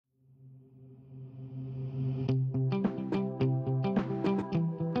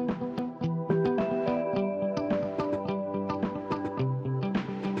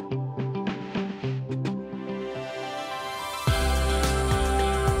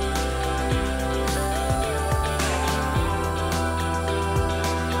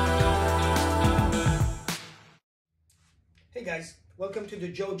Welcome to the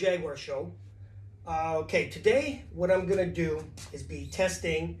Joe Jaguar Show. Okay, today what I'm going to do is be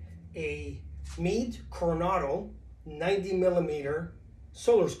testing a Meade Coronado 90mm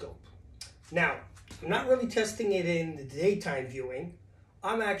solar scope. Now, I'm not really testing it in the daytime viewing.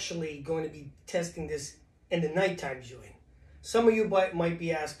 I'm actually going to be testing this in the nighttime viewing. Some of you might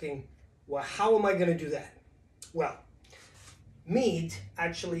be asking, well, how am I going to do that? Well, Meade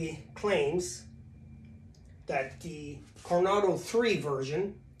actually claims that the Coronado 3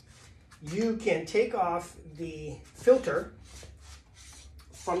 version, you can take off the filter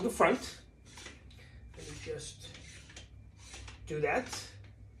from the front. Let me just do that.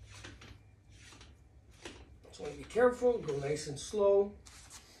 Just want to be careful, go nice and slow.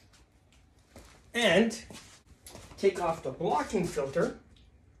 And take off the blocking filter,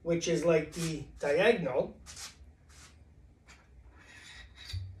 which is like the diagonal.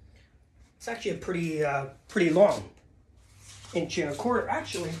 It's actually a pretty long, 1.25 inches.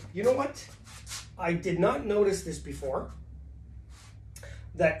 Actually, you know what? I did not notice this before,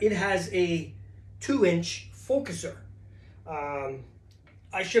 that it has a 2-inch focuser.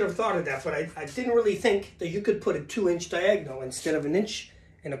 I should have thought of that, but I didn't really think that you could put a 2-inch diagonal instead of 1.25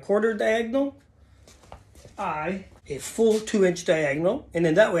 inches diagonal. A full 2-inch diagonal, and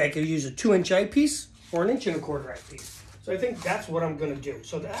then that way I could use a 2-inch eyepiece or 1.25 inch eyepiece. So I think that's what I'm going to do.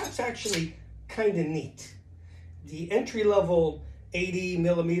 So that's actually kind of neat. The entry-level 80mm,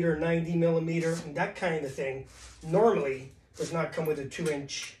 90mm, and that kind of thing normally does not come with a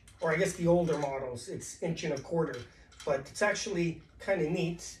 2-inch, or I guess the older models, it's 1.25 inches. But it's actually kind of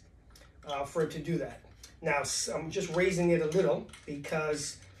neat for it to do that. Now, I'm just raising it a little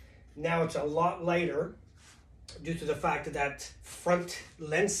because now it's a lot lighter due to the fact that that front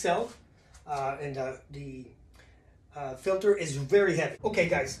lens cell and the filter is very heavy. Okay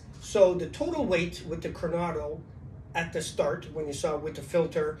guys, so the total weight with the Coronado at the start, when you saw it with the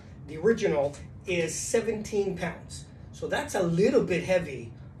filter, the original is 17 pounds. So that's a little bit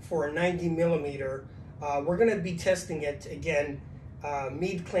heavy for a 90mm. We're going to be testing it again.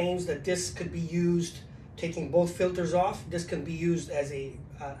 Meade claims that this could be used, taking both filters off, this can be used as a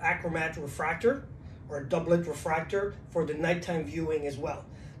achromat refractor or a doublet refractor for the nighttime viewing as well.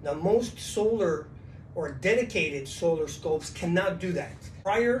 Now most solar or dedicated solar scopes cannot do that.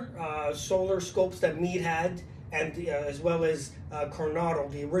 Prior solar scopes that Meade had, and as well as Coronado,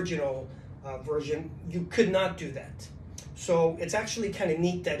 the original version, you could not do that. So it's actually kind of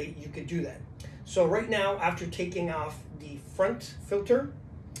neat that you could do that. So right now, after taking off the front filter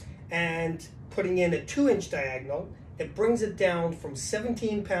and putting in a 2-inch diagonal, it brings it down from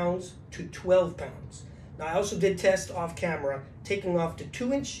 17 pounds to 12 pounds. Now I also did test off camera, taking off the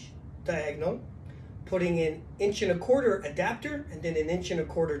 2-inch diagonal, putting in 1.25 inch adapter and then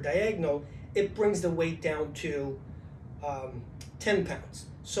 1.25 inch diagonal, it brings the weight down to 10 pounds.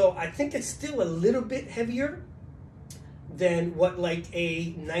 So I think it's still a little bit heavier than what like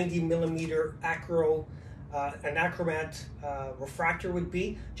a 90mm an achromat refractor would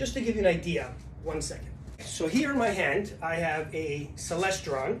be. Just to give you an idea, 1 second. So here in my hand, I have a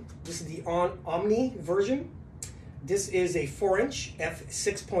Celestron. This is the Omni version. This is a 4-inch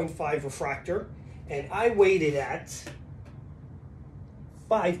f6.5 refractor, and I weighed it at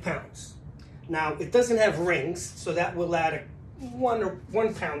 5 pounds. Now, it doesn't have rings, so that will add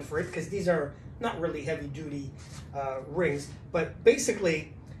one pound for it, because these are not really heavy-duty rings. But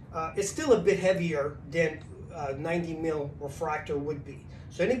basically, it's still a bit heavier than a 90mm refractor would be.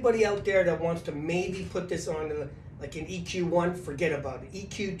 So anybody out there that wants to maybe put this on like an EQ1, forget about it.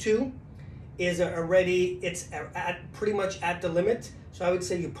 EQ2 is already, it's pretty much at the limit. So I would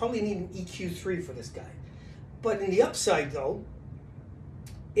say you probably need an EQ3 for this guy. But in the upside though,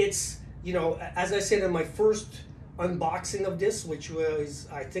 it's, you know, as I said in my first unboxing of this, which was,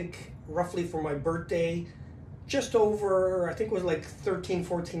 I think, roughly for my birthday, just over, I think it was like 13,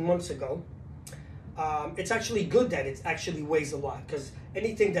 14 months ago. It's actually good that it actually weighs a lot, because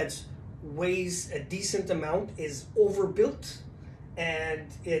anything that weighs a decent amount is overbuilt and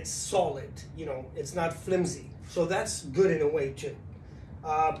it's solid, you know, it's not flimsy. So that's good in a way too.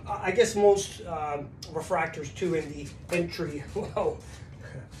 I guess most refractors too in the entry, whoa,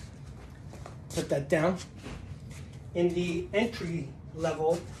 put that down. In the entry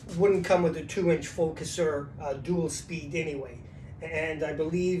level, wouldn't come with a 2-inch focuser dual speed anyway. And I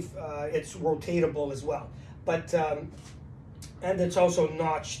believe it's rotatable as well. But, and it's also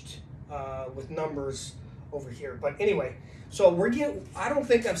notched with numbers over here. But anyway, so I don't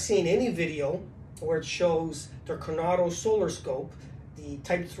think I've seen any video where it shows the Coronado solar scope, the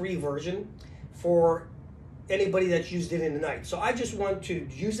Type 3 version, for anybody that's used it in the night. So I just want to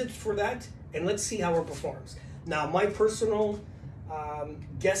use it for that, and let's see how it performs. Now, my personal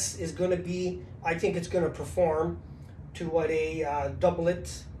guess is going to be, I think it's going to perform to what a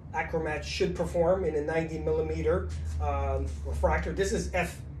doublet achromat should perform in a 90 millimeter refractor. This is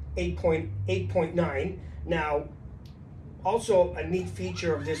f8.9. Now, also a neat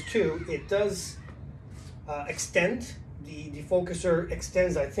feature of this too, it does extend. The focuser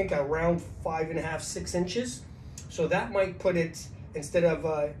extends, I think, around 5.5, 6 inches. So that might put it, instead of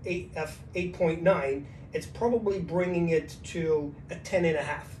f8.9, it's probably bringing it to a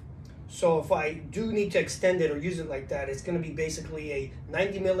 10.5. So if I do need to extend it or use it like that, it's going to be basically a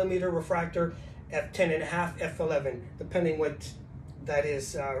 90 millimeter refractor, f10.5, f11, depending what that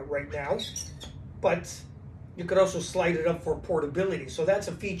is right now. But you could also slide it up for portability. So that's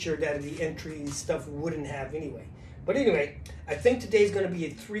a feature that the entry stuff wouldn't have anyway. But anyway, I think today's going to be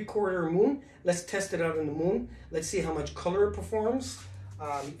a 3/4 moon. Let's test it out on the moon. Let's see how much color it performs.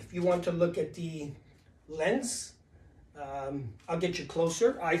 If you want to look at the lens, I'll get you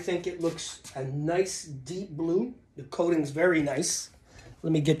closer. I think it looks a nice deep blue. The coating's very nice.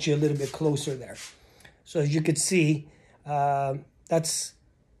 Let me get you a little bit closer there. So as you can see, that's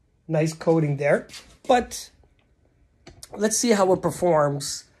nice coating there. But let's see how it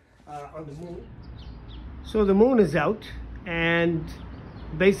performs on the moon. So the moon is out, and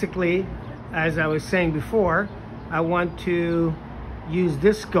basically, as I was saying before, I want to use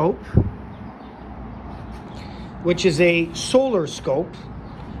this scope, which is a solar scope,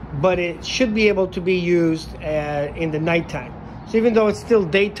 but it should be able to be used in the nighttime. So even though it's still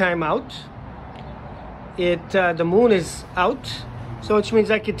daytime out, the moon is out, so which means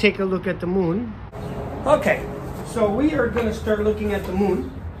I could take a look at the moon. Okay, so we are going to start looking at the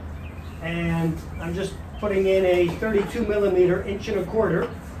moon, and I'm just putting in a 32 millimeter 1.25"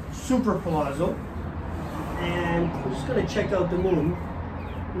 super palazzo, and I'm just going to check out the moon.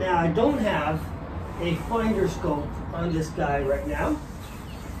 Now, I don't have a finder scope on this guy right now.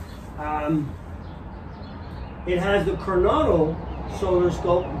 It has the Coronado solar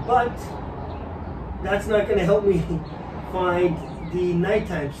scope, but that's not going to help me find the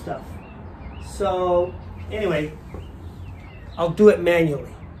nighttime stuff. So anyway, I'll do it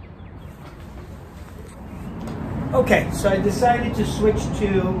manually. Okay, so I decided to switch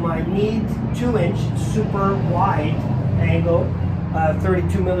to my Meade 2-inch super wide angle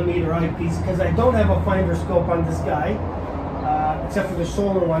 32 millimeter eyepiece, because I don't have a finder scope on this guy, except for the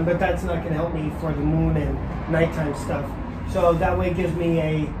solar one, but that's not going to help me for the moon and nighttime stuff. So that way it gives me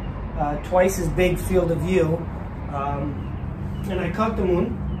a twice as big field of view. And I caught the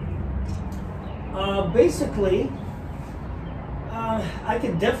moon. Basically, I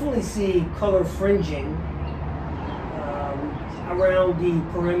could definitely see color fringing around the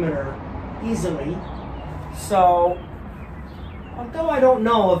perimeter easily. So, although I don't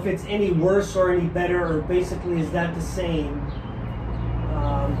know if it's any worse or any better, or basically is that the same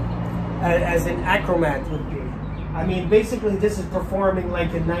as an achromat would be. I mean, basically this is performing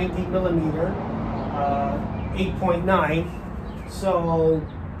like a 90 millimeter 8.9, so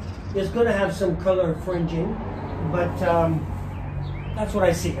it's going to have some color fringing, but that's what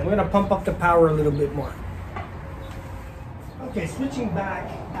I see. I'm going to pump up the power a little bit more. Okay, switching back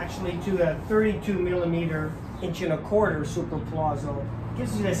actually to a 32 millimeter 1.25" super palazzo.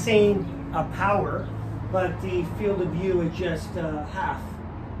 Gives you the same power, but the field of view is just half.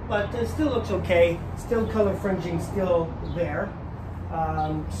 But it still looks okay. Still color fringing still there.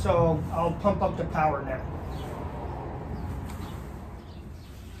 So I'll pump up the power now.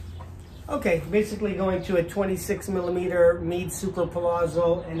 Okay, basically going to a 26 millimeter Meade super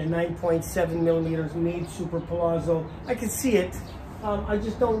palazzo and a 9.7 millimeters Meade super palazzo. I can see it. I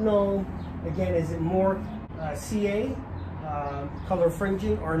just don't know, again, is it more CA, color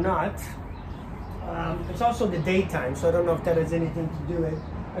fringing, or not? It's also the daytime, so I don't know if that has anything to do with it.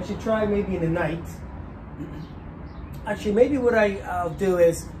 I should try maybe in the night. Actually, maybe what I'll do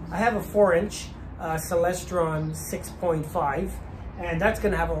is, I have a 4-inch Celestron 6.5, and that's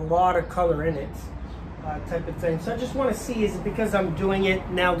going to have a lot of color in it, type of thing. So I just want to see, is it because I'm doing it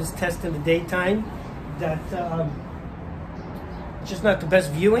now, this test in the daytime, that it's just not the best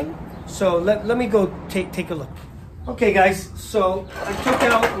viewing? So let me go take a look. Okay guys, so I took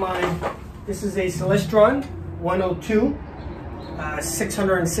out this is a Celestron 102,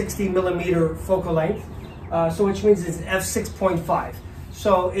 660 millimeter focal length, so which means it's f6.5.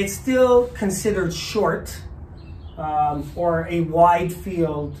 So it's still considered short, or a wide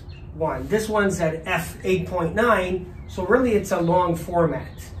field one. This one's at f8.9, so really it's a long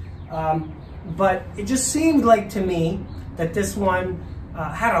format. But it just seemed like to me that this one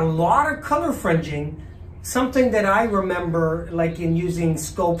had a lot of color fringing, something that I remember, like in using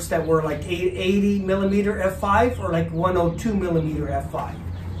scopes that were like 80 millimeter f5 or like 102 millimeter f5.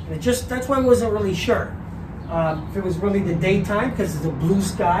 And it just, that's why I wasn't really sure if it was really the daytime because it's a blue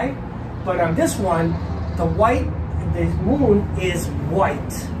sky. But on this one, the moon is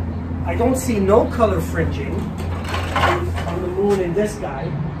white. I don't see no color fringing on the moon in this guy.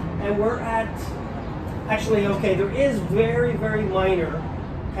 And we're at, actually, okay, there is very, very minor,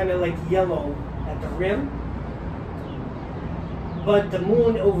 kind of like yellow at the rim. But the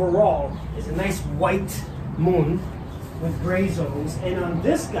moon overall is a nice white moon with gray zones. And on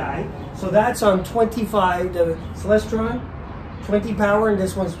this guy, so that's on 25, the Celestron, 20 power, and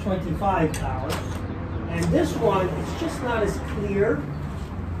this one's 25 power. And this one, it's just not as clear.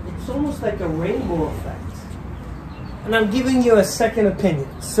 It's almost like a rainbow effect. And I'm giving you a second opinion.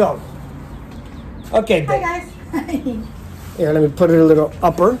 So, okay, babe. Hi guys. Here, let me put it a little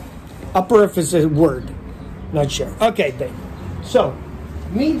upper. Upper if it's a word. Not sure. Okay, babe. So,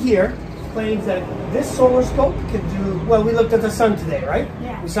 Meade here claims that this solar scope can do, well, we looked at the sun today, right?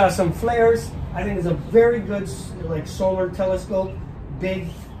 Yeah. We saw some flares. I think it's a very good like solar telescope, big.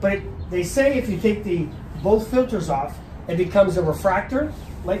 But they say if you take both filters off, it becomes a refractor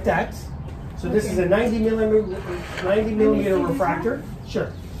like that. So this is a 90 millimeter refractor.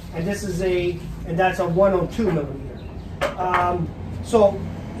 Sure. And this is and that's a 102 millimeter. So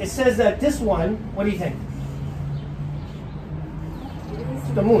it says that this one, what do you think?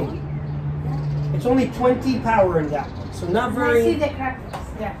 The moon. It's only 20 power in that one. So not very... I see the craters,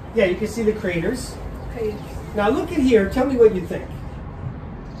 yeah. Yeah, you can see the craters. Craters. Now look at here, tell me what you think.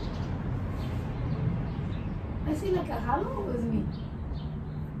 I see like a halo with me.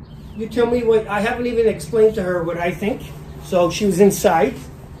 You tell me what, I haven't even explained to her what I think. So she was inside.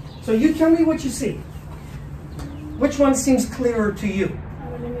 So you tell me what you see. Which one seems clearer to you?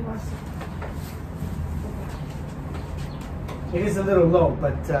 Let me watch it. It is a little low,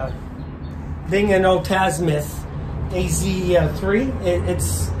 but being an Altazimuth AZ3,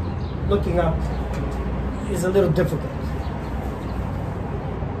 it's looking up is a little difficult.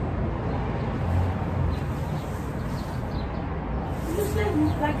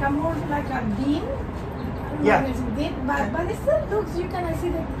 Like a more like a beam. Yeah. It's deep, but it still looks, you can see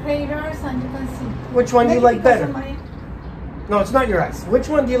the craters and you can see. Which one do you Maybe like because better? of my- No, it's not your eyes. Which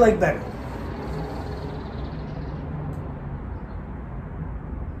one do you like better?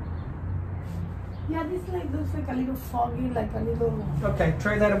 Yeah, this like looks like a little foggy, like a little. Okay,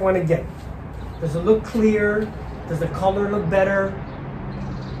 try that one again. Does it look clear? Does the color look better?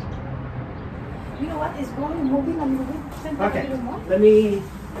 You know what? It's going, moving a little bit. Send that a Okay, little more. let me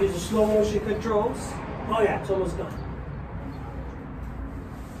use the slow motion controls. Oh yeah, it's almost gone.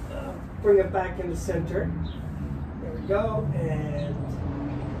 Bring it back in the center. There we go, and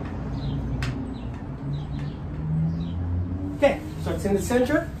okay, so it's in the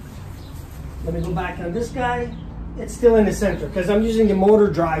center. Let me go back on this guy. It's still in the center because I'm using the motor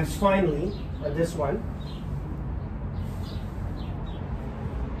drives finally on this one.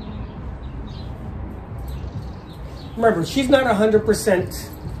 Remember, she's not 100%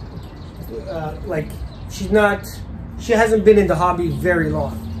 like, she hasn't been in the hobby very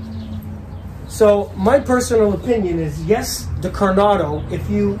long. So my personal opinion is, yes, the Coronado, if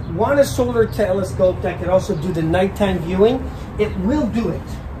you want a solar telescope that can also do the nighttime viewing, it will do it.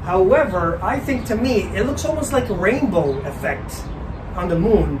 However, I think to me, it looks almost like a rainbow effect on the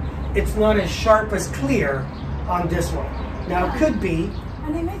moon. It's not as sharp as clear on this one. Now, it could be.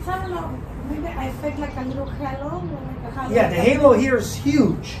 And it makes, I don't know, maybe I felt like a little halo. Like a halo. Yeah, the halo here is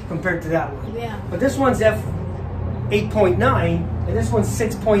huge compared to that one. Yeah. But this one's f8.9 and this one's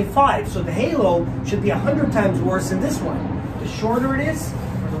 6.5. So the halo should be 100 times worse than this one. The shorter it is,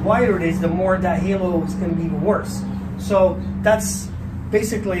 or the wider it is, the more that halo is going to be even worse. So that's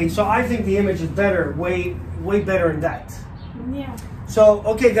basically, so I think the image is better, way better than that. Yeah. So,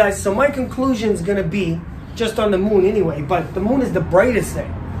 okay guys, so my conclusion is going to be, just on the moon anyway, but the moon is the brightest thing.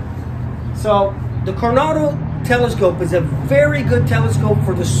 So the Coronado telescope is a very good telescope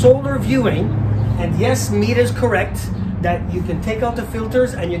for the solar viewing. And yes, Meade is correct that you can take out the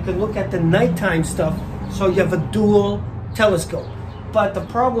filters and you can look at the nighttime stuff. So you have a dual telescope. But the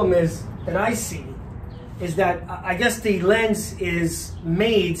problem is that I see is that I guess the lens is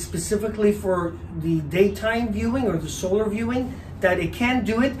made specifically for the daytime viewing or the solar viewing, that it can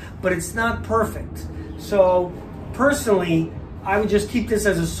do it, but it's not perfect. So personally, I would just keep this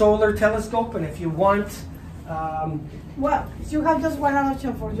as a solar telescope, and if you want... well, if you have just one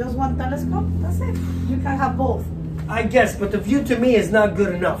option for just one telescope, that's it. You can have both. I guess, but the view to me is not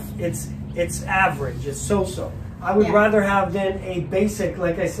good enough. It's average, it's so-so. I would rather have then a basic,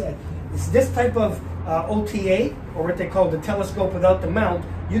 like I said, It's this type of OTA, or what they call the telescope without the mount,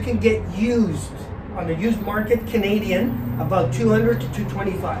 you can get used on the used market, Canadian, about 200 to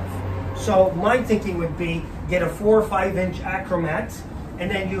 225. So my thinking would be get a 4 or 5 inch achromat, and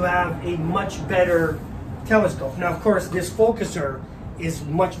then you have a much better telescope. Now, of course, this focuser is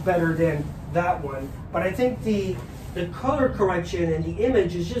much better than that one, but I think the color correction and the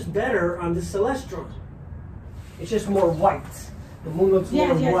image is just better on the Celestron. It's just more white. The moon looks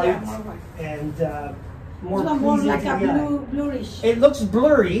more white, more white. And more It's pleasing more to like the a eye. bluish. It looks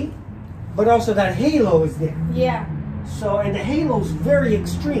blurry, but also that halo is there. Yeah. So, and the halo's very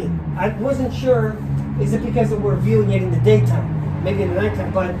extreme. I wasn't sure, is it because we're viewing it in the daytime? Maybe in the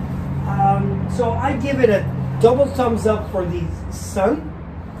nighttime, but, so I give it a double thumbs up for the sun,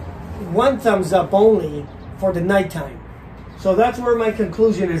 1 thumbs up only for the nighttime. So that's where my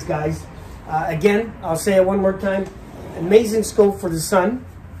conclusion is, guys. Again, I'll say it one more time. Amazing scope for the sun.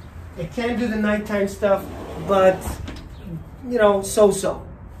 It can do the nighttime stuff, but, you know, so-so.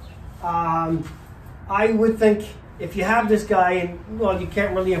 I would think if you have this guy and, well, you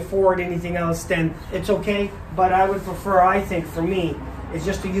can't really afford anything else, then it's okay. But I would prefer, I think, for me, is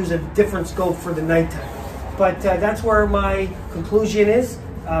just to use a different scope for the nighttime. But that's where my conclusion is.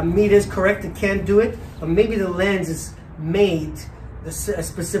 Meade is correct, it can do it, but maybe the lens is made a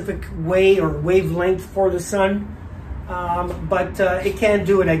specific way or wavelength for the sun. But it can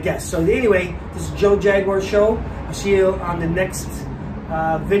do it, I guess. So anyway, this is Joe Jaguar Show. I'll see you on the next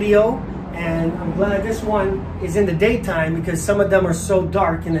video. And I'm glad this one is in the daytime because some of them are so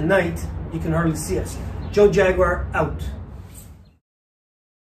dark in the night, you can hardly see us. Joe Jaguar out.